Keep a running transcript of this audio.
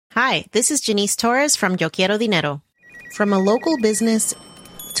Hi, this is Janice Torres from Yo Quiero Dinero. From a local business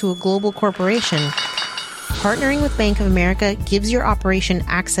to a global corporation, partnering with Bank of America gives your operation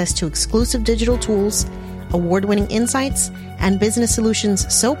access to exclusive digital tools, award-winning insights, and business solutions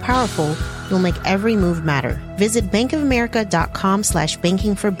so powerful you'll make every move matter. Visit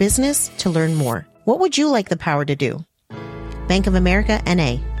bankofamerica.com/banking for business to learn more. What would you like the power to do? Bank of America,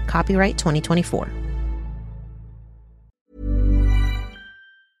 N.A. Copyright 2024.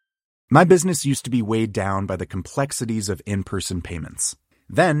 My business used to be weighed down by the complexities of in-person payments.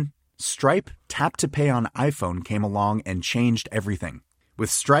 Then, Stripe Tap to Pay on iPhone came along and changed everything.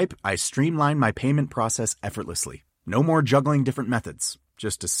 With Stripe, I streamlined my payment process effortlessly. No more juggling different methods.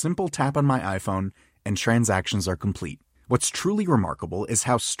 Just a simple tap on my iPhone and transactions are complete. What's truly remarkable is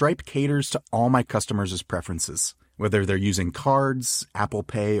how Stripe caters to all my customers' preferences. Whether they're using cards, Apple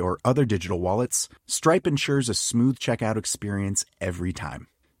Pay, or other digital wallets, Stripe ensures a smooth checkout experience every time.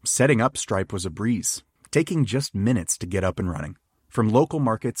 Setting up Stripe was a breeze, taking just minutes to get up and running. From local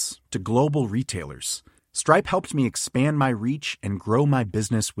markets to global retailers, Stripe helped me expand my reach and grow my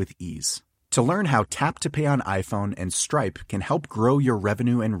business with ease. To learn how Tap to Pay on iPhone and Stripe can help grow your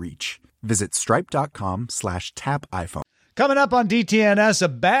revenue and reach, visit stripe.com/tapiphone. Coming up on DTNS, a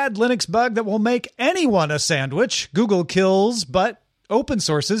bad Linux bug that will make anyone a sandwich. Google kills, but open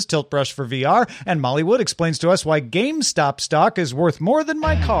sources Tilt Brush for VR, and Molly Wood explains to us why GameStop stock is worth more than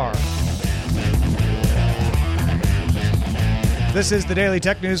my car. This is the Daily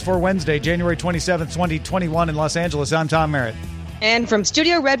Tech News for Wednesday, January 27th, 2021 in Los Angeles. I'm Tom Merritt. And from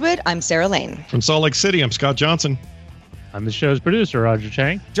Studio Redwood, I'm Sarah Lane. From Salt Lake City, I'm Scott Johnson. I'm the show's producer, Roger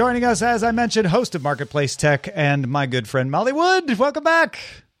Chang. Joining us, as I mentioned, host of Marketplace Tech and my good friend Molly Wood. Welcome back.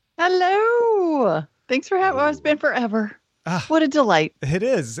 Hello. Thanks for having us. It's been forever. What a delight. It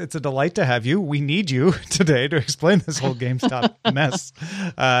is. It's a delight to have you. We need you today to explain this whole GameStop mess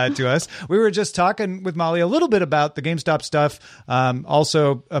to us. We were just talking with Molly a little bit about the GameStop stuff,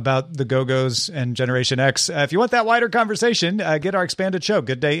 also about the Go-Go's and Generation X. If you want that wider conversation, get our expanded show,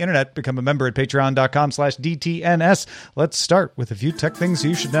 Good Day Internet. Become a member at patreon.com/DTNS. Let's start with a few tech things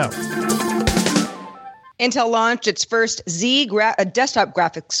you should know. Intel launched its first desktop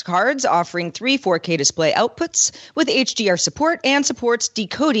graphics cards, offering 3 4K display outputs with HDR support and supports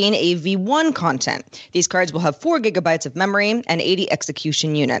decoding AV1 content. These cards will have 4 gigabytes of memory and 80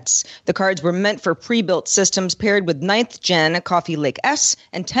 execution units. The cards were meant for pre-built systems paired with 9th Gen Coffee Lake S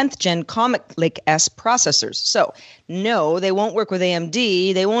and 10th Gen Comet Lake S processors. So, no, they won't work with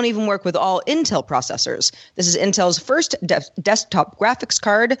AMD. They won't even work with all Intel processors. This is Intel's first desktop graphics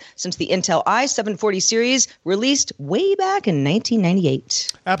card since the Intel i740 series released way back in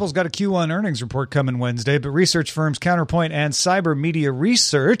 1998. Apple's got a Q1 earnings report coming Wednesday, but research firms Counterpoint and Cyber Media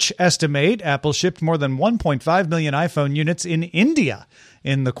Research estimate Apple shipped more than 1.5 million iPhone units in India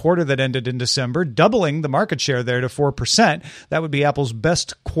in the quarter that ended in December, doubling the market share there to 4%. That would be Apple's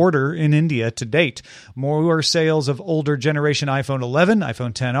best quarter in India to date. More sales of older generation iPhone 11,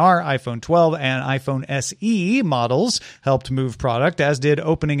 iPhone XR, iPhone 12, and iPhone SE models helped move product, as did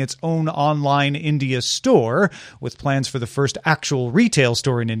opening its own online India store, with plans for the first actual retail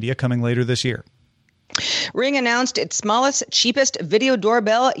store in India coming later this year. Ring announced its smallest, cheapest video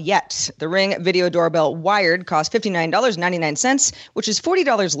doorbell yet. The Ring Video Doorbell Wired costs $59.99, which is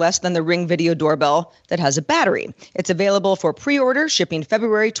 $40 less than the Ring Video Doorbell that has a battery. It's available for pre-order, shipping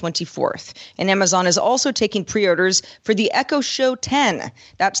February 24th. And Amazon is also taking pre-orders for the Echo Show 10.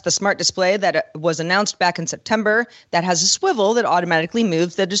 That's the smart display that was announced back in September that has a swivel that automatically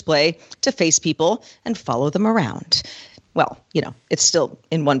moves the display to face people and follow them around. Well, it's still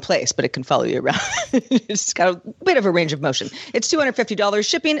in one place, but it can follow you around. It's got a bit of a range of motion. It's $250,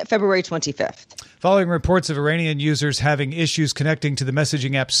 shipping February 25th. Following reports of Iranian users having issues connecting to the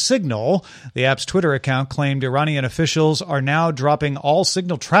messaging app Signal, the app's Twitter account claimed Iranian officials are now dropping all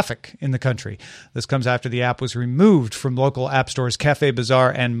Signal traffic in the country. This comes after the app was removed from local app stores Cafe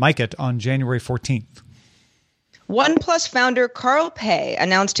Bazaar and Myket on January 14th. OnePlus founder Carl Pei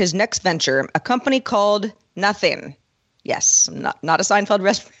announced his next venture, a company called Nothing. Yes, not a Seinfeld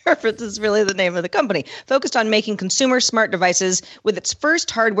reference is really the name of the company, focused on making consumer smart devices with its first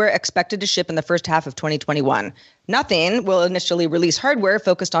hardware expected to ship in the first half of 2021. Nothing will initially release hardware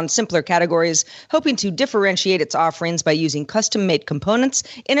focused on simpler categories, hoping to differentiate its offerings by using custom-made components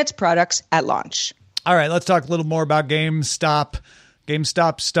in its products at launch. All right, let's talk a little more about GameStop.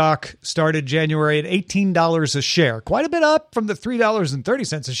 GameStop stock started January at $18 a share, quite a bit up from the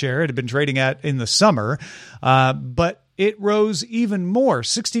 $3.30 a share it had been trading at in the summer, but it rose even more,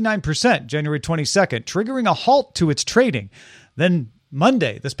 69%, January 22nd, triggering a halt to its trading. Then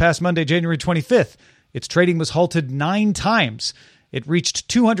this past Monday, January 25th, its trading was halted 9 times. It reached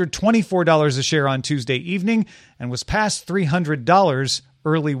 $224 a share on Tuesday evening and was past $300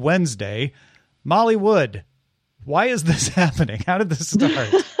 early Wednesday. Molly Wood, why is this happening? How did this start?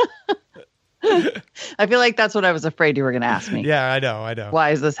 I feel like that's what I was afraid you were going to ask me. Yeah, I know. Why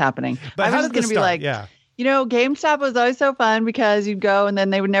is this happening? But I was going to be like, GameStop was always so fun because you'd go and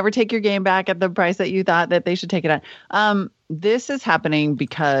then they would never take your game back at the price that you thought that they should take it at. This is happening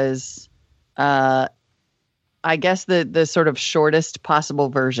because I guess the sort of shortest possible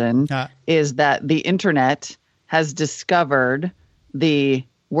version is that the internet has discovered the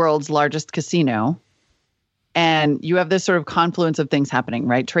world's largest casino. And you have this sort of confluence of things happening,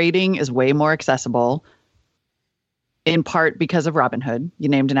 right? Trading is way more accessible, in part because of Robinhood. You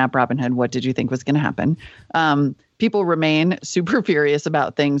named an app Robinhood. What did you think was going to happen? People remain super furious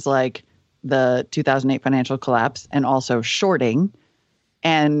about things like the 2008 financial collapse and also shorting.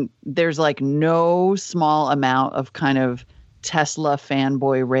 And there's like no small amount of kind of Tesla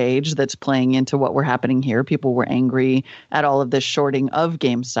fanboy rage that's playing into what we're happening here. People were angry at all of this shorting of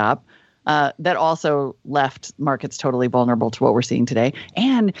GameStop. That also left markets totally vulnerable to what we're seeing today.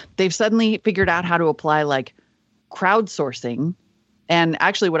 And they've suddenly figured out how to apply like crowdsourcing and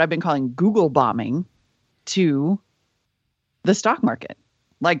actually what I've been calling Google bombing to the stock market.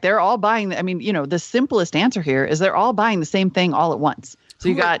 Like they're all buying. The simplest answer here is they're all buying the same thing all at once. So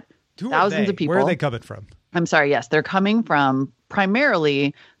you got thousands of people. Where are they coming from? I'm sorry. Yes, they're coming from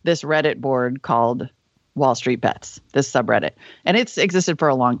primarily this Reddit board called Wall Street Bets, this subreddit. And it's existed for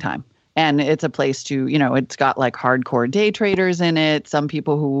a long time. And it's a place to, it's got like hardcore day traders in it. Some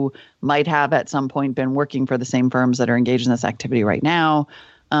people who might have at some point been working for the same firms that are engaged in this activity right now.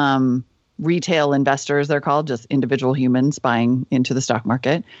 Retail investors, they're called, just individual humans buying into the stock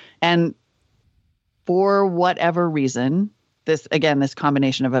market. And for whatever reason, this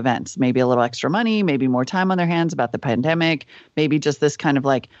combination of events, maybe a little extra money, maybe more time on their hands about the pandemic, maybe just this kind of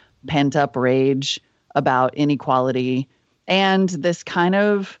like pent up rage about inequality and this kind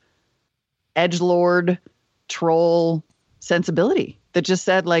of edgelord troll sensibility that just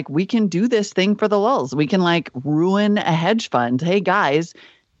said like, we can do this thing for the lulz. We can like ruin a hedge fund. Hey guys,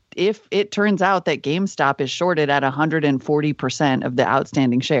 if it turns out that GameStop is shorted at 140% of the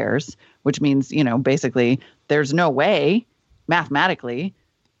outstanding shares, which means, basically there's no way mathematically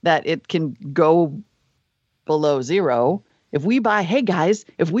that it can go below zero. If we buy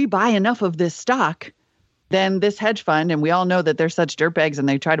enough of this stock, then this hedge fund, and we all know that they're such dirtbags and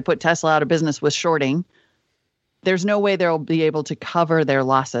they try to put Tesla out of business with shorting, there's no way they'll be able to cover their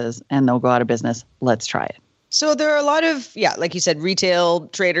losses and they'll go out of business. Let's try it. So there are a lot of, like you said, retail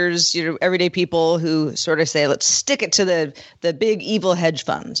traders, everyday people who sort of say, let's stick it to the big evil hedge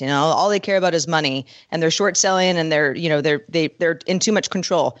funds. All they care about is money and they're short selling and they're in too much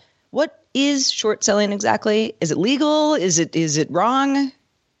control. What is short selling exactly? Is it legal? Is it wrong?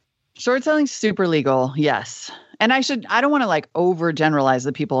 Short selling super legal, yes. And I don't want to like overgeneralize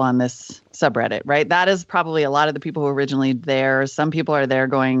the people on this subreddit, right? That is probably a lot of the people who were originally there. Some people are there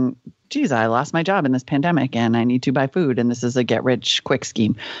going, geez, I lost my job in this pandemic and I need to buy food. And this is a get rich quick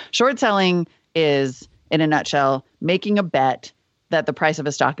scheme. Short selling is, in a nutshell, making a bet that the price of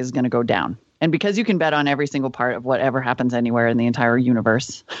a stock is going to go down. And because you can bet on every single part of whatever happens anywhere in the entire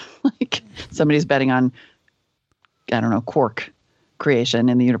universe, like somebody's betting on, quark creation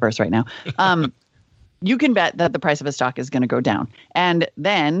in the universe right now. You can bet that the price of a stock is going to go down. And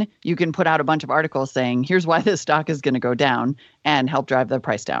then you can put out a bunch of articles saying, here's why this stock is going to go down and help drive the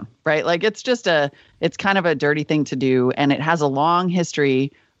price down, right? Like it's kind of a dirty thing to do. And it has a long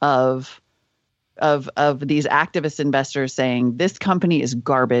history of these activist investors saying this company is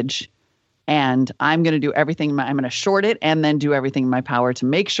garbage and I'm going to do everything. I'm going to short it and then do everything in my power to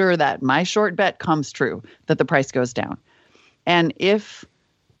make sure that my short bet comes true, that the price goes down. And if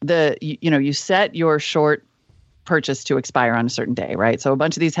you set your short purchase to expire on a certain day, right? So a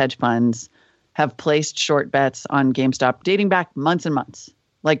bunch of these hedge funds have placed short bets on GameStop dating back months and months.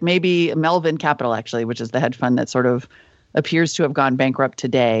 Like maybe Melvin Capital, actually, which is the hedge fund that sort of appears to have gone bankrupt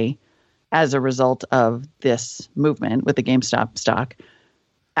today as a result of this movement with the GameStop stock,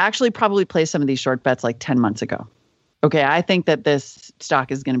 actually probably placed some of these short bets like 10 months ago. Okay, I think that this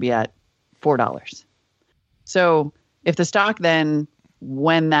stock is going to be at $4. So if the stock then,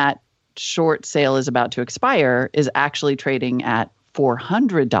 when that short sale is about to expire, is actually trading at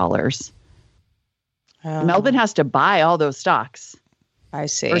 $400, Melvin has to buy all those stocks. I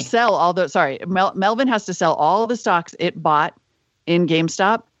see. Or sell all those. Sorry, Melvin has to sell all the stocks it bought in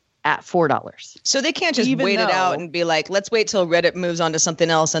GameStop at $4. So they can't just wait it out and be like, let's wait till Reddit moves on to something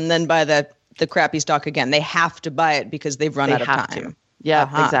else and then buy the crappy stock again. They have to buy it because they've run out of time.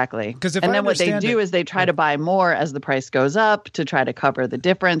 Yeah, exactly. And then what they do is they try to buy more as the price goes up to try to cover the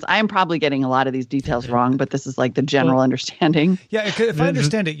difference. I'm probably getting a lot of these details wrong, but this is like the general understanding. Yeah, if I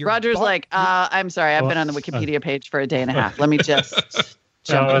understand it, Roger's like, I'm sorry, I've been on the Wikipedia page for a day and a half. Let me just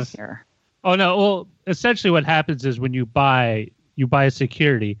jump in here. Oh no! Well, essentially, what happens is when you buy a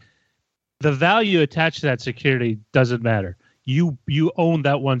security, the value attached to that security doesn't matter. You own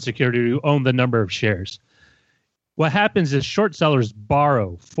that one security. You own the number of shares. What happens is short sellers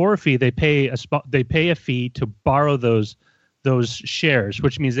borrow for a fee. They pay a fee to borrow those shares,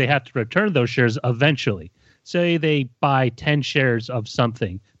 which means they have to return those shares eventually. Say they buy 10 shares of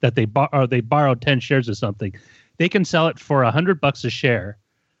something that they borrow 10 shares of something. They can sell it for $100 a share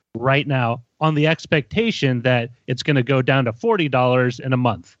right now on the expectation that it's going to go down to $40 in a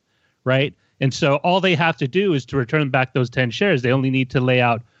month, right? And so all they have to do is to return back those 10 shares. They only need to lay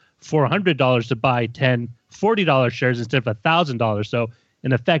out $400 to buy 10 $40 shares instead of $1,000. So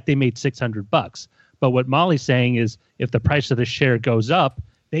in effect, they made $600. But what Molly's saying is if the price of the share goes up,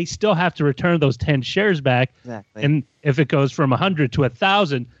 they still have to return those 10 shares back. Exactly. And if it goes from 100 to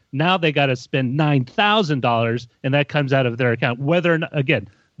 1,000, now they got to spend $9,000, and that comes out of their account. Whether or not, again,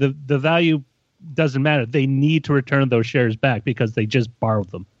 the value doesn't matter. They need to return those shares back because they just borrowed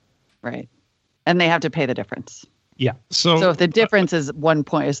them. Right. And they have to pay the difference. Yeah. So if the difference is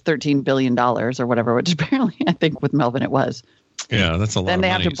 $13 billion or whatever, which apparently I think with Melvin it was. Yeah, that's a lot. Then they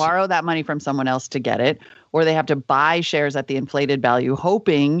have to borrow that money from someone else to get it, or they have to buy shares at the inflated value,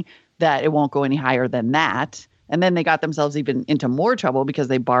 hoping that it won't go any higher than that. And then they got themselves even into more trouble because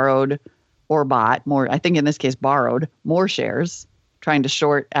they borrowed or bought more. I think in this case, borrowed more shares, trying to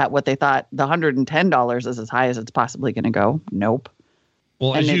short at what they thought the $110 is as high as it's possibly going to go. Nope.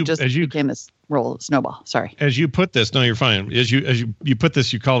 Well, and it just became this snowball. Sorry. As you put this, no, you're fine. As you put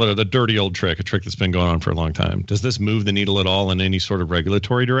this, you call it the dirty old trick, a trick that's been going on for a long time. Does this move the needle at all in any sort of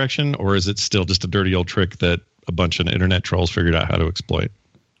regulatory direction, or is it still just a dirty old trick that a bunch of internet trolls figured out how to exploit?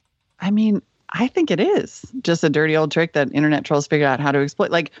 I mean, I think it is just a dirty old trick that internet trolls figured out how to exploit.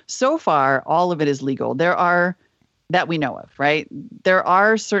 Like, so far, all of it is legal. There are, that we know of, right? There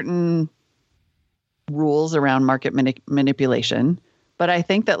are certain rules around market manipulation. But I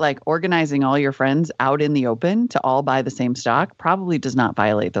think that like organizing all your friends out in the open to all buy the same stock probably does not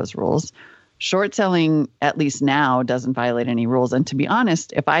violate those rules. Short selling, at least now, doesn't violate any rules. And to be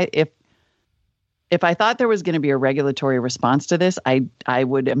honest, if I thought there was going to be a regulatory response to this, I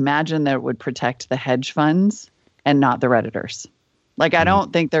would imagine that it would protect the hedge funds and not the Redditors. Like, I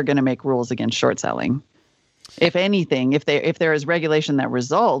don't think they're going to make rules against short selling. If anything, if there is regulation that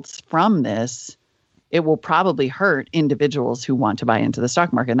results from this, it will probably hurt individuals who want to buy into the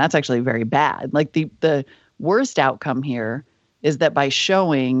stock market. And that's actually very bad. Like the worst outcome here is that by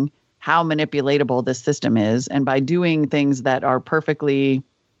showing how manipulatable this system is and by doing things that are perfectly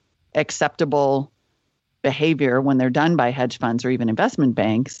acceptable behavior when they're done by hedge funds or even investment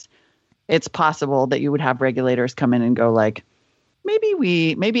banks, it's possible that you would have regulators come in and go like,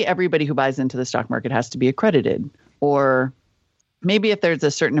 maybe everybody who buys into the stock market has to be accredited, or maybe if there's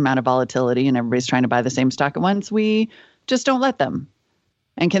a certain amount of volatility and everybody's trying to buy the same stock at once, we just don't let them.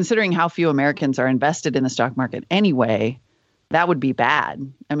 And considering how few Americans are invested in the stock market anyway, that would be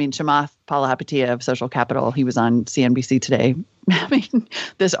bad. I mean, Chamath Palihapitiya of Social Capital, he was on CNBC today having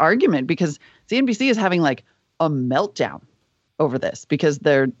this argument because CNBC is having like a meltdown over this because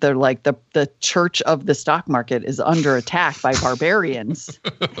they're like the church of the stock market is under attack by barbarians.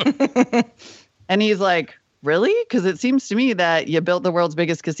 And he's like, really? Because it seems to me that you built the world's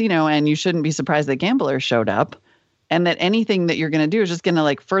biggest casino and you shouldn't be surprised that gamblers showed up, and that anything that you're going to do is just going to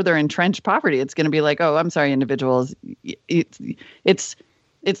like further entrench poverty. It's going to be like, oh, I'm sorry, individuals. It's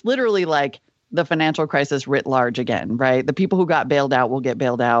literally like the financial crisis writ large again, right? The people who got bailed out will get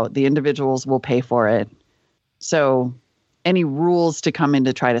bailed out. The individuals will pay for it. So any rules to come in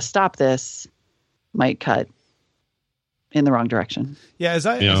to try to stop this might cut in the wrong direction. Yeah, as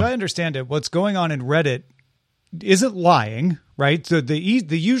I understand it, what's going on in Reddit isn't lying, right? So the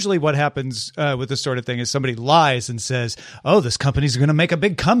usually what happens with this sort of thing is somebody lies and says, "Oh, this company's going to make a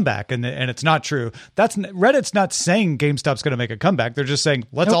big comeback," and it's not true. Reddit's not saying GameStop's going to make a comeback. They're just saying,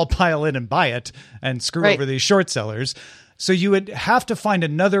 "Let's all pile in and buy it and screw over these short sellers." So you would have to find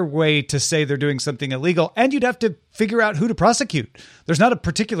another way to say they're doing something illegal, and you'd have to figure out who to prosecute. There's not a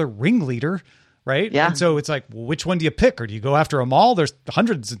particular ringleader. Right? Yeah. And so it's like, well, which one do you pick? Or do you go after them all? There's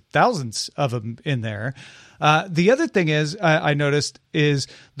hundreds and thousands of them in there. The other thing is, I noticed, is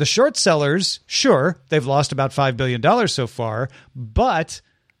the short sellers, sure, they've lost about $5 billion so far, but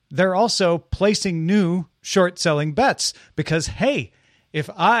they're also placing new short selling bets because, hey, if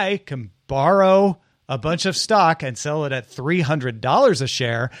I can borrow a bunch of stock and sell it at $300 a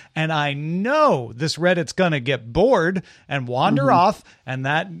share, and I know this Reddit's going to get bored and wander off, and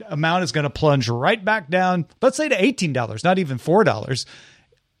that amount is going to plunge right back down, let's say to $18, not even $4,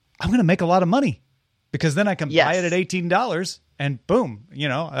 I'm going to make a lot of money because then I can buy it at $18 and boom,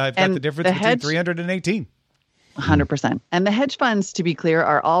 I've got the difference between 300 and 18. 100%. And the hedge funds, to be clear,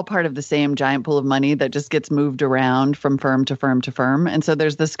 are all part of the same giant pool of money that just gets moved around from firm to firm to firm. And so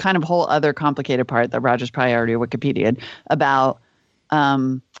there's this kind of whole other complicated part that Roger's probably already Wikipedia'd about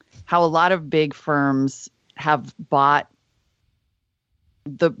how a lot of big firms have bought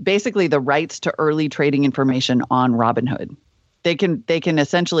basically the rights to early trading information on Robinhood. They can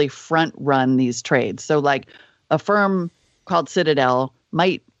essentially front run these trades. So like a firm called Citadel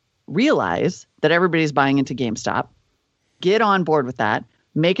might realize that everybody's buying into GameStop, get on board with that,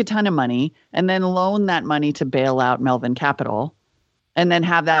 make a ton of money, and then loan that money to bail out Melvin Capital, and then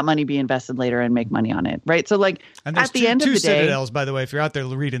have that money be invested later and make money on it, right? So like at the end of the day... Citadels, by the way, if you're out there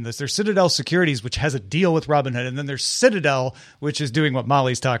reading this, there's Citadel Securities, which has a deal with Robinhood, and then there's Citadel, which is doing what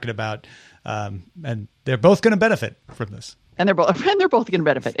Molly's talking about, and they're both going to benefit from this. And they're both going to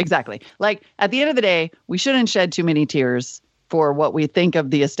benefit. Exactly. Like at the end of the day, we shouldn't shed too many tears for what we think of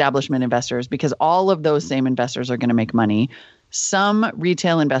the establishment investors, because all of those same investors are going to make money. Some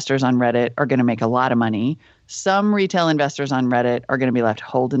retail investors on Reddit are going to make a lot of money. Some retail investors on Reddit are going to be left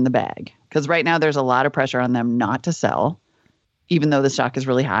holding the bag, because right now there's a lot of pressure on them not to sell, even though the stock is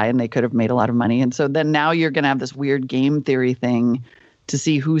really high and they could have made a lot of money. And so then now you're going to have this weird game theory thing to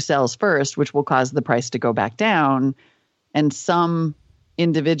see who sells first, which will cause the price to go back down. And some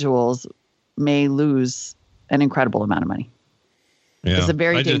individuals may lose an incredible amount of money. Yeah, it's a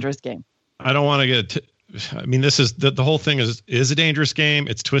very dangerous game. I don't want to get this is the whole thing is a dangerous game.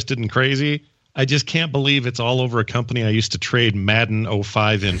 It's twisted and crazy. I just can't believe it's all over a company I used to trade Madden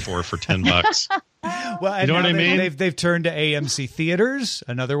 05 in for $10. Well, and you know what I mean? They've turned to AMC Theaters,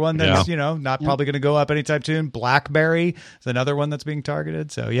 another one that's not probably going to go up anytime soon. BlackBerry is another one that's being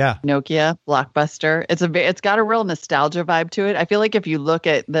targeted. So yeah, Nokia, Blockbuster. It's got a real nostalgia vibe to it. I feel like if you look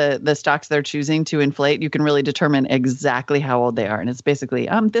at the stocks they're choosing to inflate, you can really determine exactly how old they are, and it's basically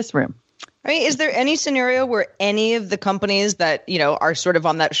this room. I mean, is there any scenario where any of the companies that are sort of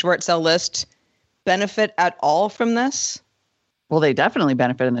on that short sell list benefit at all from this? Well, they definitely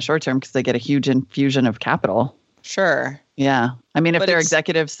benefit in the short term because they get a huge infusion of capital. Sure. Yeah. I mean, if their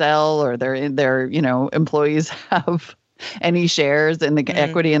executives sell or their employees have any shares in the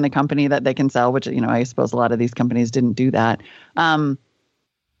equity in the company that they can sell, which, I suppose a lot of these companies didn't do that. The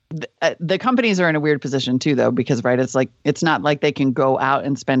companies are in a weird position too, though, because, right, it's not like they can go out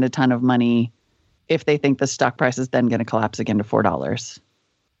and spend a ton of money if they think the stock price is then going to collapse again to $4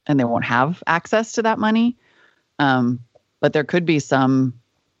 and they won't have access to that money. But there could be some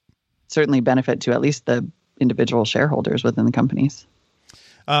certainly benefit to at least the individual shareholders within the companies.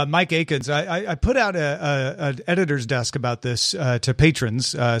 Mike Akins, I put out an editor's desk about this to patrons.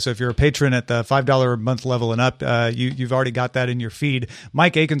 So if you're a patron at the $5 a month level and up, you've already got that in your feed.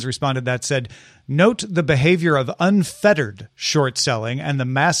 Mike Akins responded that said, note the behavior of unfettered short selling and the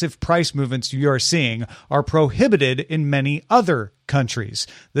massive price movements you are seeing are prohibited in many other countries.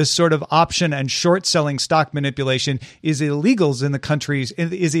 This sort of option and short selling stock manipulation is illegal in the countries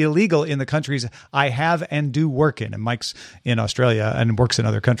I have and do work in. And Mike's in Australia and works in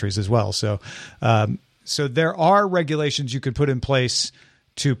other countries as well. So there are regulations you could put in place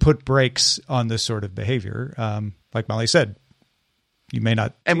to put brakes on this sort of behavior. Like Molly said, you may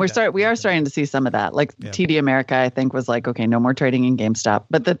not. And we are starting to see some of that. Like TD America, I think, was like, okay, no more trading in GameStop.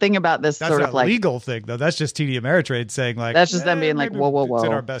 But the thing about this that's sort not of like legal thing, though. That's just TD Ameritrade saying like that's just them being like, whoa. It's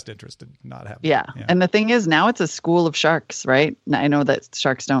in our best interest to not have. Yeah. And the thing is, now it's a school of sharks, right? Now, I know that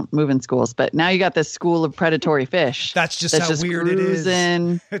sharks don't move in schools, but now you got this school of predatory fish. That's just how weird it is.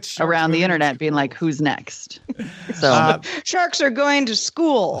 Around the internet, being like, who's next? So sharks are going to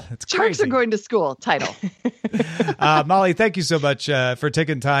school. Sharks are going to school. Title. Molly, thank you so much for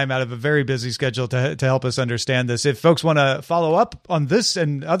taking time out of a very busy schedule to help us understand this. If folks want to follow up on this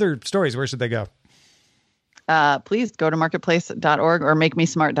and other stories, where should they go? Please go to marketplace.org or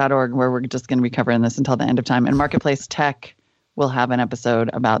makemesmart.org, where we're just going to be covering this until the end of time. And Marketplace Tech will have an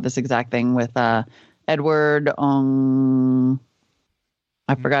episode about this exact thing with Edward. I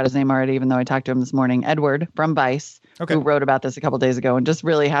forgot his name already, even though I talked to him this morning. Edward from Vice, who wrote about this a couple days ago and just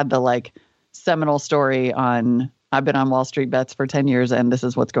really had the seminal story on I've been on Wall Street bets for 10 years, and this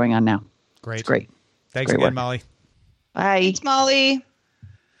is what's going on now. Great. It's great. Thanks again, Molly. Bye. Thanks, Molly.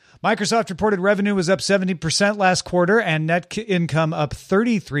 Microsoft reported revenue was up 70% last quarter and net income up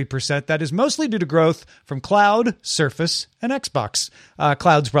 33%. That is mostly due to growth from Cloud, Surface, and Xbox.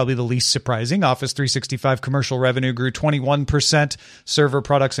 Cloud's probably the least surprising. Office 365 commercial revenue grew 21%. Server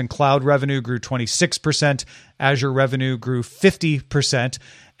products and cloud revenue grew 26%. Azure revenue grew 50%.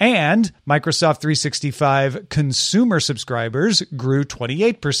 And Microsoft 365 consumer subscribers grew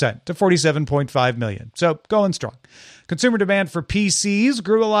 28% to 47.5 million. So going strong. Consumer demand for PCs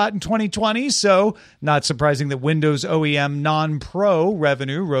grew a lot in 2020, so not surprising that Windows OEM non-Pro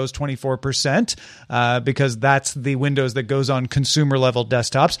revenue rose 24% because that's the Windows that goes on consumer-level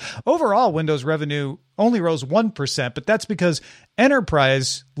desktops. Overall, Windows revenue only rose 1%, but that's because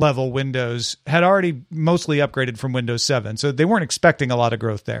enterprise-level Windows had already mostly upgraded from Windows 7, so they weren't expecting a lot of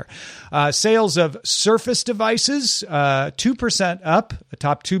growth there. Sales of Surface devices, 2% up,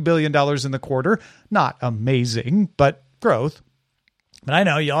 atop $2 billion in the quarter. Not amazing, but growth. But I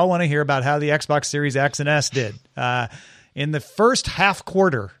know you all want to hear about how the Xbox Series X and S did. In the first half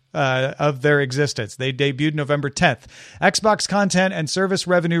quarter of their existence, they debuted November 10th. Xbox content and service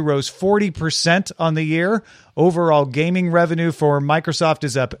revenue rose 40% on the year. Overall gaming revenue for Microsoft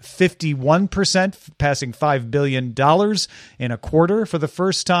is up 51%, passing $5 billion in a quarter for the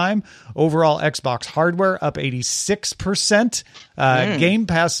first time. Overall Xbox hardware up 86%. Game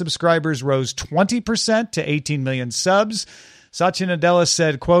Pass subscribers rose 20% to 18 million subs. Satya Nadella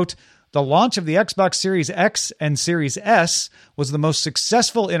said, quote, "The launch of the Xbox Series X and Series S was the most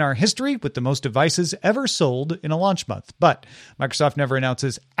successful in our history, with the most devices ever sold in a launch month." But Microsoft never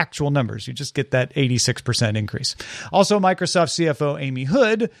announces actual numbers. You just get that 86% increase. Also, Microsoft CFO Amy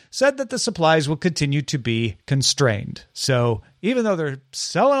Hood said that the supplies will continue to be constrained. So even though they're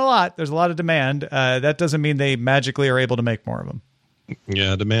selling a lot, there's a lot of demand. That doesn't mean they magically are able to make more of them.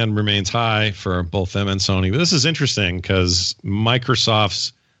 Yeah, demand remains high for both them and Sony. But this is interesting because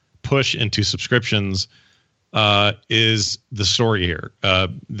Microsoft's push into subscriptions is the story here.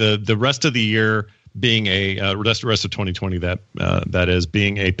 The rest of the year being the rest of 2020 that is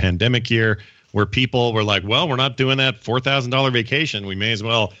being a pandemic year where people were like, well, we're not doing that $4,000 vacation. We may as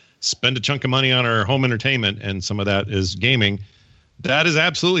well spend a chunk of money on our home entertainment, and some of that is gaming. That is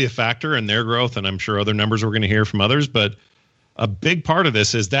absolutely a factor in their growth, and I'm sure other numbers we're going to hear from others. But a big part of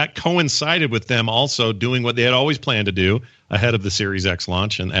this is that coincided with them also doing what they had always planned to do ahead of the Series X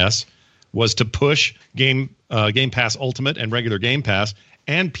launch and S, was to push Game Pass Ultimate and regular Game Pass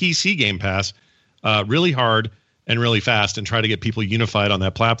and PC Game Pass really hard and really fast, and try to get people unified on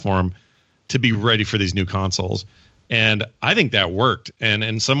that platform to be ready for these new consoles. And I think that worked. And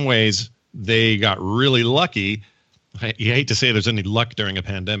in some ways, they got really lucky. You hate to say there's any luck during a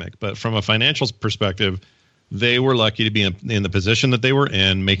pandemic, but from a financial perspective, they were lucky to be in the position that they were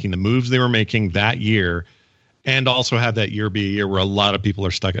in, making the moves they were making that year, and also have that year be a year where a lot of people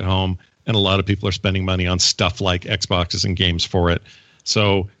are stuck at home and a lot of people are spending money on stuff like Xboxes and games for it.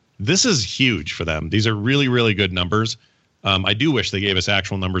 So this is huge for them. These are really, really good numbers. I do wish they gave us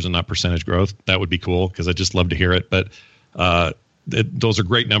actual numbers and not percentage growth. That would be cool because I just love to hear it. But those are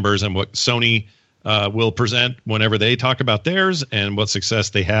great numbers, and what Sony will present whenever they talk about theirs and what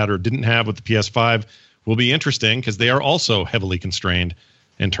success they had or didn't have with the PS5 will be interesting because they are also heavily constrained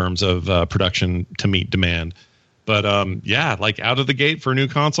in terms of production to meet demand. But yeah, like out of the gate for a new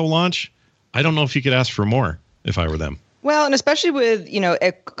console launch, I don't know if you could ask for more if I were them. Well, and especially with,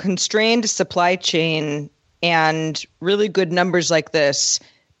 a constrained supply chain and really good numbers like this,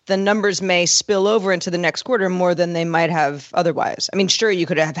 the numbers may spill over into the next quarter more than they might have otherwise. I mean, sure, you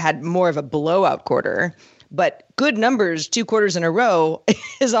could have had more of a blowout quarter, but good numbers 2 quarters in a row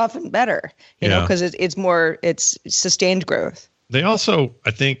is often better, you know, because it's sustained growth. They also,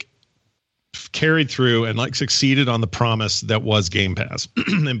 I think, carried through and succeeded on the promise that was Game Pass.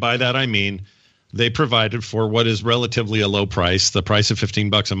 And by that, I mean, they provided for what is relatively a low price, the price of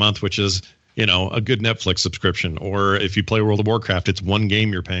 $15 a month, which is, a good Netflix subscription. Or if you play World of Warcraft, it's one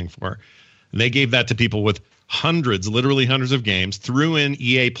game you're paying for. And they gave that to people with literally hundreds of games, threw in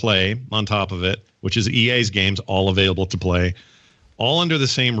EA Play on top of it, which is EA's games, all available to play, all under the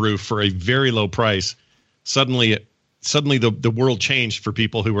same roof for a very low price. Suddenly the world changed for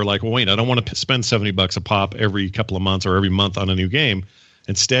people who were like, well, wait, I don't want to spend $70 a pop every couple of months or every month on a new game.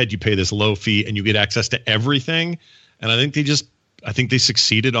 Instead, you pay this low fee and you get access to everything. And I think they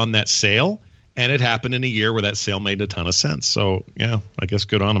succeeded on that sale, and it happened in a year where that sale made a ton of sense. So yeah, I guess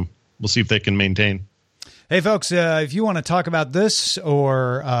good on them. We'll see if they can maintain. Hey, folks, if you want to talk about this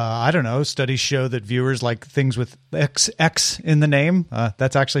or, studies show that viewers like things with X in the name,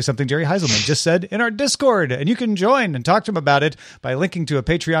 that's actually something Jerry Heiselman just said in our Discord. And you can join and talk to him about it by linking to a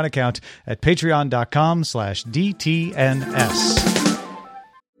Patreon account at patreon.com/DTNS.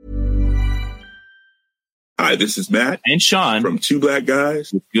 Hi, this is Matt and Sean from Two Black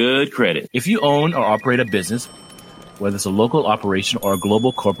Guys with Good Credit. If you own or operate a business, whether it's a local operation or a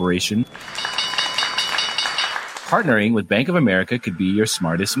global corporation, partnering with Bank of America could be your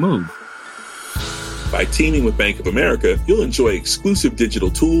smartest move. By teaming with Bank of America, you'll enjoy exclusive digital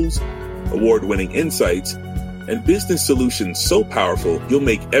tools, award-winning insights, and business solutions so powerful you'll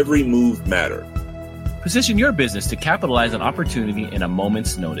make every move matter. Position your business to capitalize on opportunity in a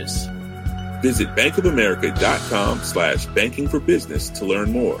moment's notice. Visit bankofamerica.com/banking for business to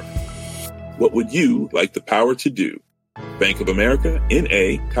learn more. What would you like the power to do? Bank of America,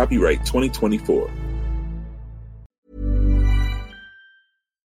 N.A., copyright 2024.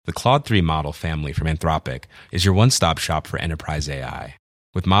 The Claude 3 model family from Anthropic is your one-stop shop for enterprise AI.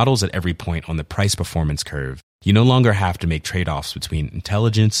 With models at every point on the price-performance curve, you no longer have to make trade-offs between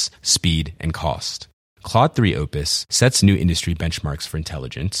intelligence, speed, and cost. Claude 3 Opus sets new industry benchmarks for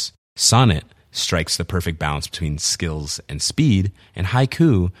intelligence. Sonnet strikes the perfect balance between skills and speed. And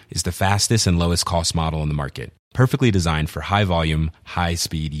Haiku is the fastest and lowest cost model in the market, perfectly designed for high-volume,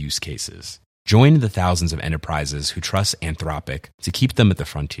 high-speed use cases. Join the thousands of enterprises who trust Anthropic to keep them at the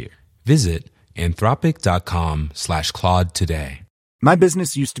frontier. Visit anthropic.com/Claude today. My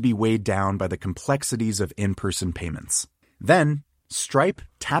business used to be weighed down by the complexities of in-person payments. Then, Stripe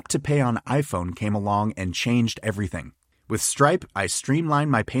Tap to Pay on iPhone came along and changed everything. With Stripe, I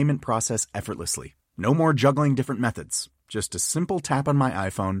streamlined my payment process effortlessly. No more juggling different methods. Just a simple tap on my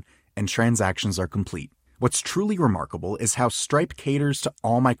iPhone and transactions are complete. What's truly remarkable is how Stripe caters to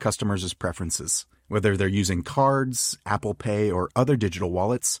all my customers' preferences. Whether they're using cards, Apple Pay, or other digital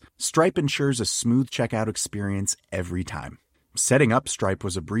wallets, Stripe ensures a smooth checkout experience every time. Setting up Stripe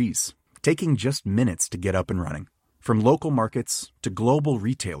was a breeze, taking just minutes to get up and running. From local markets to global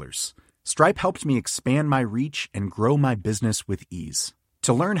retailers, Stripe helped me expand my reach and grow my business with ease.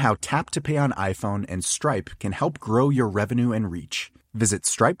 To learn how Tap to Pay on iPhone and Stripe can help grow your revenue and reach, visit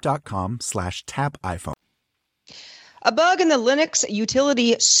stripe.com/tapiphone. A bug in the Linux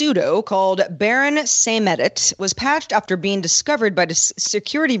utility sudo called Baron Samedit was patched after being discovered by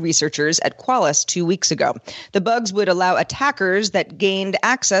security researchers at Qualys 2 weeks ago. The bugs would allow attackers that gained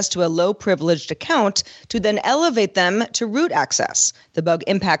access to a low-privileged account to then elevate them to root access. The bug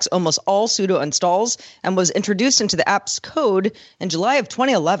impacts almost all sudo installs and was introduced into the app's code in July of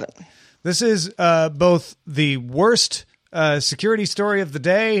 2011. This is both the worst security story of the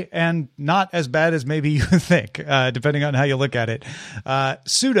day and not as bad as maybe you think, depending on how you look at it.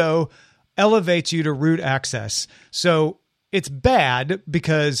 Sudo elevates you to root access. So it's bad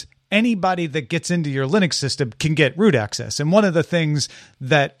because anybody that gets into your Linux system can get root access. And one of the things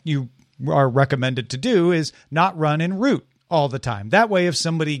that you are recommended to do is not run in root all the time. That way, if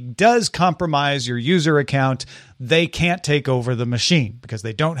somebody does compromise your user account, they can't take over the machine because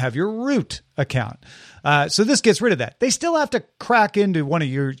they don't have your root account. So this gets rid of that. They still have to crack into one of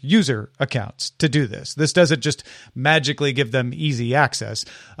your user accounts to do this. This doesn't just magically give them easy access.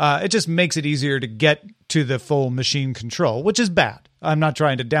 It just makes it easier to get to the full machine control, which is bad. I'm not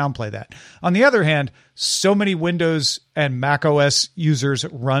trying to downplay that. On the other hand, so many Windows and Mac OS users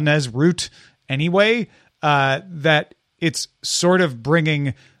run as root anyway, that it's sort of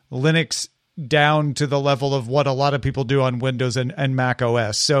bringing Linux down to the level of what a lot of people do on Windows and Mac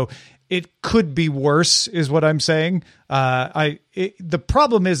OS. So it could be worse, is what I'm saying. The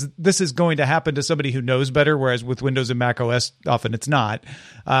problem is this is going to happen to somebody who knows better, whereas with Windows and Mac OS, often it's not.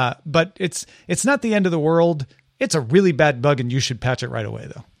 But it's not the end of the world. It's a really bad bug, and you should patch it right away,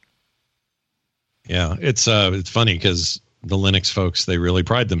 though. Yeah, it's funny because the Linux folks, they really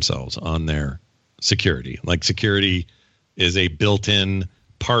pride themselves on their security. Like, security is a built-in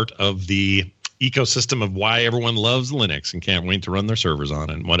part of the ecosystem of why everyone loves Linux and can't wait to run their servers on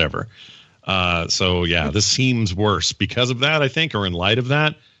it and whatever. So yeah, this seems worse because of that, I think, or in light of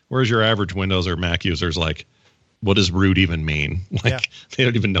that. Whereas your average Windows or Mac user's like, what does root even mean? Like, they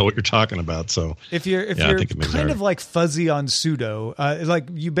don't even know what you're talking about. So if you're kind of like fuzzy on sudo, like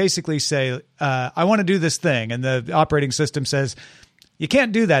you basically say, I want to do this thing, and the operating system says, you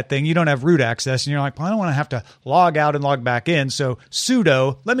can't do that thing. You don't have root access. And you're like, well, I don't want to have to log out and log back in. So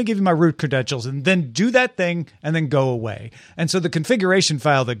sudo, let me give you my root credentials, and then do that thing and then go away. And so the configuration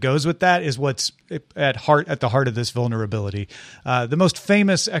file that goes with that is what's at the heart of this vulnerability. The most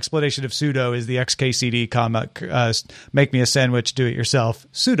famous explanation of sudo is the XKCD comic, make me a sandwich, do it yourself.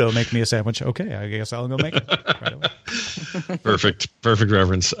 Sudo, make me a sandwich. Okay, I guess I'll go make it right away. Perfect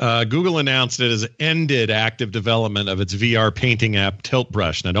reference. Google announced it has ended active development of its VR painting app, Tilt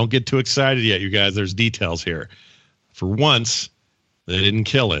Brush. Now, don't get too excited yet, you guys. There's details here. For once, they didn't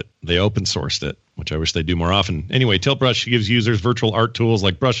kill it. They open sourced it, which I wish they'd do more often. Anyway, Tilt Brush gives users virtual art tools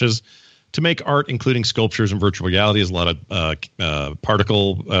like brushes to make art, including sculptures and virtual reality. There's a lot of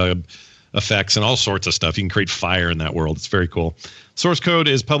particle effects and all sorts of stuff. You can create fire in that world. It's very cool. Source code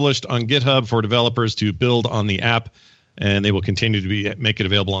is published on GitHub for developers to build on the app, and they will continue to make it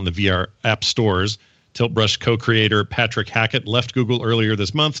available on the VR app stores. Tilt Brush co-creator Patrick Hackett left Google earlier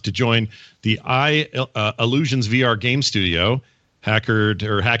this month to join the Illusions VR game studio. Hackett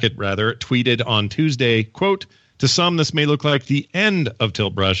tweeted on Tuesday, quote, "To some, this may look like the end of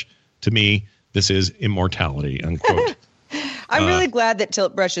Tilt Brush. To me, this is immortality," unquote. I'm really glad that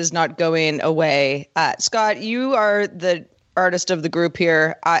Tilt Brush is not going away. Scott, you are the artist of the group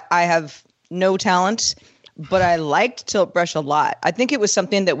here. I have no talent, but I liked Tilt Brush a lot. I think it was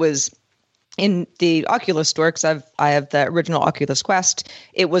something that was in the Oculus store, because I have the original Oculus Quest.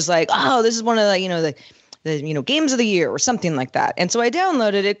 It was like, oh, this is one of the the games of the year or something like that. And so I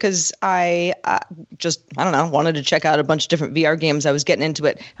downloaded it because I wanted to check out a bunch of different VR games. I was getting into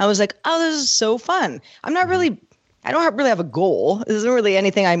it. I was like, oh, this is so fun. I don't really have a goal. This isn't really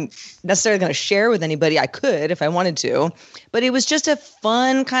anything I'm necessarily going to share with anybody. I could if I wanted to, but it was just a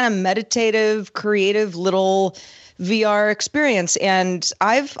fun kind of meditative, creative little VR experience. And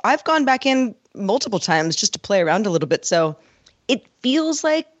I've gone back in multiple times just to play around a little bit. So it feels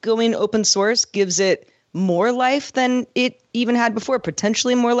like going open source gives it more life than it even had before,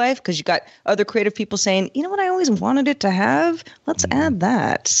 potentially more life, because you got other creative people saying, you know what I always wanted it to have? Let's add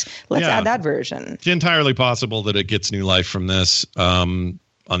that. Let's add that version. It's entirely possible that it gets new life from this. On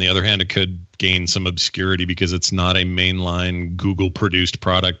the other hand, it could gain some obscurity because it's not a mainline Google-produced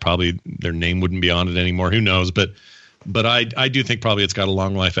product. Probably their name wouldn't be on it anymore. Who knows? But I do think probably it's got a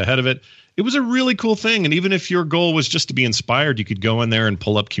long life ahead of it. It was a really cool thing. And even if your goal was just to be inspired, you could go in there and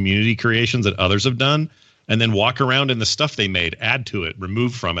pull up community creations that others have done and then walk around in the stuff they made, add to it,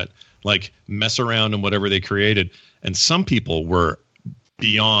 remove from it, like mess around in whatever they created. And some people were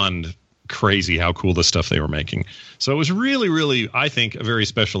beyond crazy how cool the stuff they were making. So it was really, really, I think, a very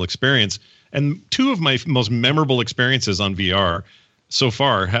special experience. And two of my most memorable experiences on VR so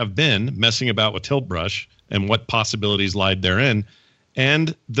far have been messing about with Tilt Brush and what possibilities lied therein,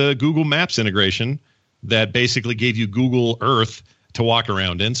 and the Google Maps integration that basically gave you Google Earth to walk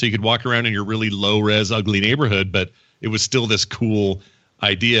around in. So you could walk around in your really low-res, ugly neighborhood, but it was still this cool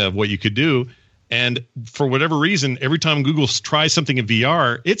idea of what you could do. And for whatever reason, every time Google tries something in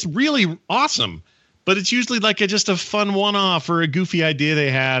VR, it's really awesome. But it's usually like just a fun one-off or a goofy idea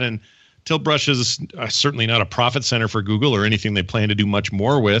they had. And Tilt Brush is certainly not a profit center for Google or anything they plan to do much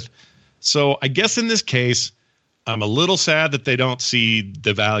more with. So I guess in this case, I'm a little sad that they don't see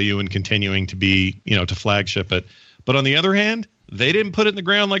the value in continuing to be, to flagship it. But on the other hand, they didn't put it in the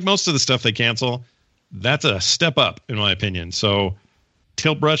ground like most of the stuff they cancel. That's a step up, in my opinion. So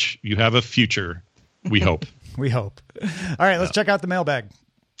Tilt Brush, you have a future, we hope. We hope. All right, let's check out the mailbag.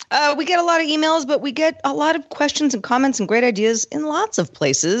 We get a lot of emails, but we get a lot of questions and comments and great ideas in lots of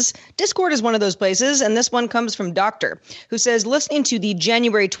places. Discord is one of those places, and this one comes from Doctor, who says, listening to the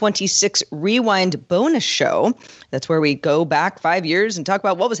January 26 Rewind bonus show, that's where we go back 5 years and talk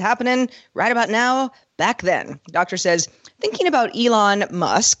about what was happening right about now, back then. Doctor says, thinking about Elon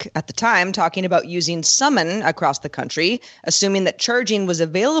Musk at the time talking about using Summon across the country, assuming that charging was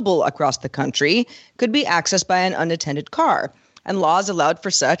available across the country, could be accessed by an unattended car. And laws allowed for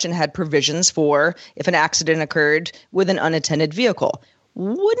such and had provisions for if an accident occurred with an unattended vehicle.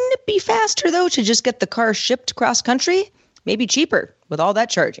 Wouldn't it be faster, though, to just get the car shipped cross country? Maybe cheaper with all that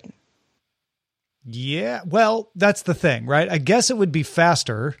charging. Yeah, well, that's the thing, right? I guess it would be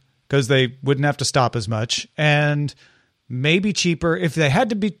faster because they wouldn't have to stop as much, and maybe cheaper if they had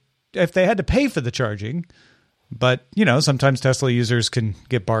to pay for the charging. But, sometimes Tesla users can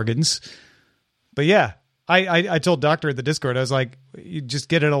get bargains. But yeah. I told Doctor at the Discord, I was like, you just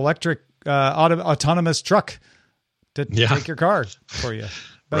get an electric autonomous truck to take your car for you.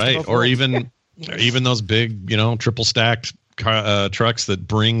 Right. Or even those big, triple stacked trucks that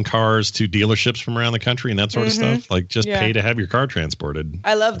bring cars to dealerships from around the country and that sort of stuff. Like just pay to have your car transported.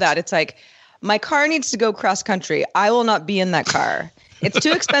 I love that. It's like, my car needs to go cross country. I will not be in that car. It's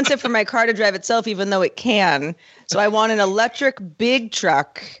too expensive for my car to drive itself, even though it can. So I want an electric big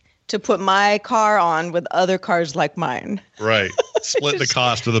truck to put my car on with other cars like mine. Right. Split the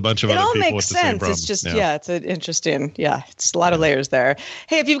cost with a bunch of other people. It all makes sense. It's just, it's an interesting, it's a lot of layers there.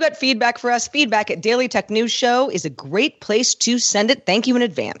 Hey, if you've got feedback for us, feedback at Daily Tech News Show is a great place to send it. Thank you in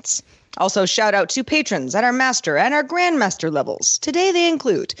advance. Also, shout out to patrons at our master and our grandmaster levels. Today they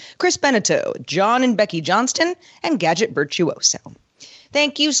include Chris Beneteau, John and Becky Johnston, and Gadget Virtuoso.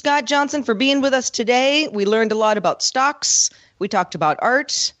 Thank you, Scott Johnson, for being with us today. We learned a lot about stocks. We talked about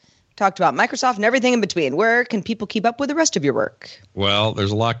art. talked about Microsoft and everything in between. Where can people keep up with the rest of your work? Well,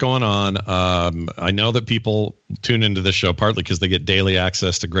 there's a lot going on. I know that people tune into this show partly because they get daily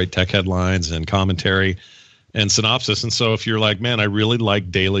access to great tech headlines and commentary and synopsis. And so if you're like, man, I really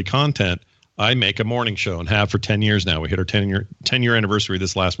like daily content, I make a morning show and have for 10 years now. We hit our 10-year anniversary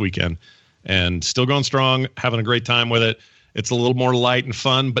this last weekend and still going strong, having a great time with it. It's a little more light and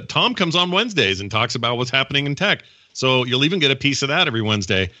fun, but Tom comes on Wednesdays and talks about what's happening in tech. So you'll even get a piece of that every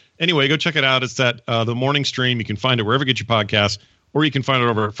Wednesday. Anyway, go check it out. It's at the morning stream. You can find it wherever you get your podcasts, or you can find it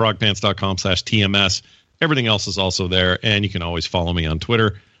over at frogpants.com/TMS. Everything else is also there. And you can always follow me on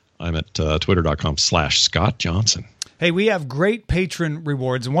Twitter. I'm at twitter.com/Scott Johnson. Hey, we have great patron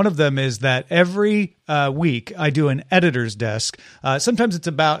rewards. And one of them is that every week I do an editor's desk. Sometimes it's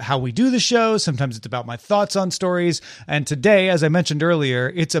about how we do the show. Sometimes it's about my thoughts on stories. And today, as I mentioned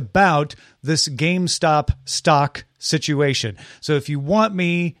earlier, it's about this GameStop stock situation. So if you want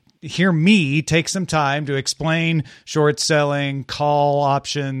hear me take some time to explain short selling, call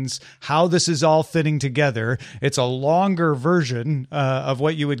options, how this is all fitting together. It's a longer version of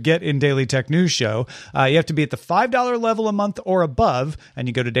what you would get in Daily Tech News Show. You have to be at the $5 level a month or above, and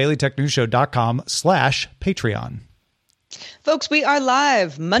you go to dailytechnewsshow.com/Patreon. Folks, we are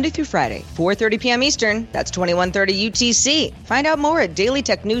live Monday through Friday, 4:30 p.m. Eastern. That's 21:30 UTC. Find out more at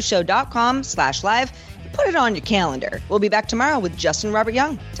dailytechnewsshow.com/live. Put it on your calendar. We'll be back tomorrow with Justin Robert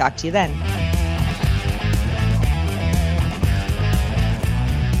Young. Talk to you then.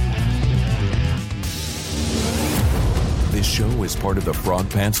 This show is part of the Frog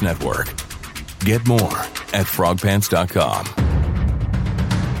Pants Network. Get more at frogpants.com.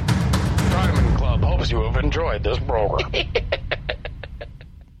 Diamond Club hopes you have enjoyed this program.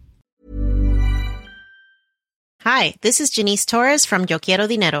 Hi, this is Janice Torres from Yo Quiero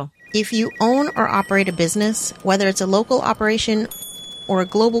Dinero. If you own or operate a business, whether it's a local operation or a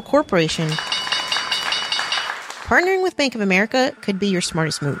global corporation, partnering with Bank of America could be your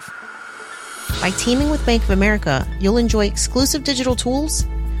smartest move. By teaming with Bank of America, you'll enjoy exclusive digital tools,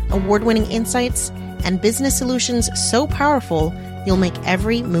 award-winning insights, and business solutions so powerful, you'll make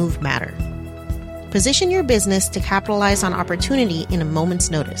every move matter. Position your business to capitalize on opportunity in a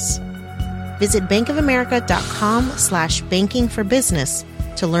moment's notice. Visit bankofamerica.com/bankingforbusiness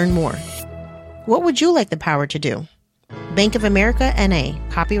to learn more. What would you like the power to do? Bank of America N.A.,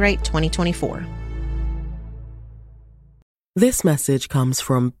 copyright 2024. This message comes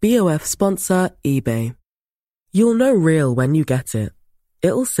from BOF sponsor eBay. You'll know real when you get it.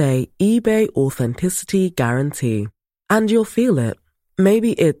 It'll say eBay Authenticity Guarantee. And you'll feel it.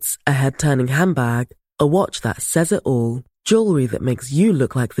 Maybe it's a head-turning handbag, a watch that says it all, jewelry that makes you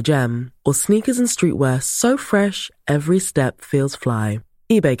look like the gem, or sneakers and streetwear so fresh every step feels fly.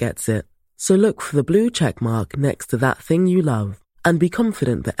 eBay gets it. So look for the blue check mark next to that thing you love and be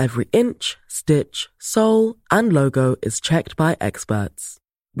confident that every inch, stitch, sole, and logo is checked by experts.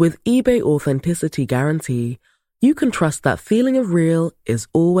 With eBay Authenticity Guarantee, you can trust that feeling of real is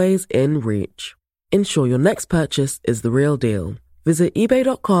always in reach. Ensure your next purchase is the real deal. Visit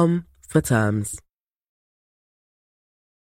ebay.com for terms.